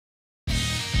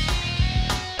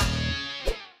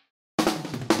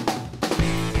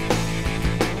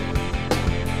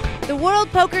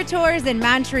World Poker Tour is in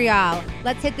Montreal.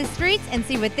 Let's hit the streets and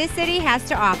see what this city has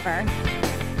to offer.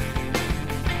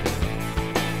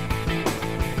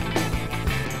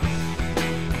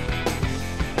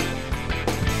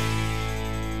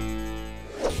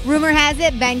 Rumor has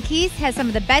it Ben Keith has some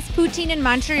of the best poutine in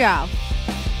Montreal.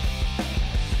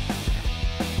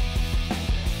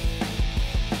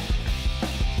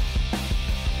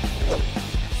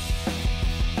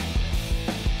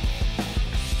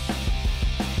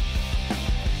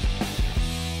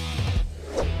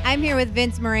 I'm here with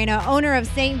Vince Moreno, owner of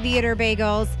St. Theodore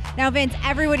Bagels. Now, Vince,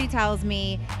 everybody tells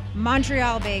me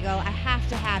Montreal bagel, I have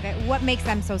to have it. What makes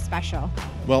them so special?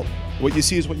 Well, what you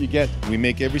see is what you get. We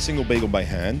make every single bagel by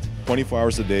hand, 24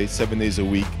 hours a day, 7 days a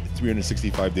week,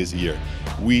 365 days a year.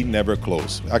 We never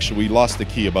close. Actually, we lost the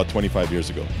key about 25 years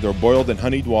ago. They're boiled in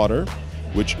honeyed water,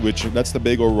 which lets the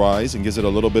bagel rise and gives it a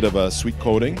little bit of a sweet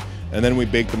coating, and then we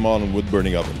bake them all in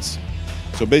wood-burning ovens.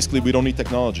 So basically, we don't need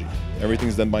technology.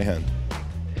 Everything's done by hand.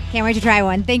 Can't wait to try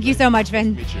one. Thank you so much,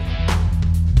 Vin. Nice to meet you.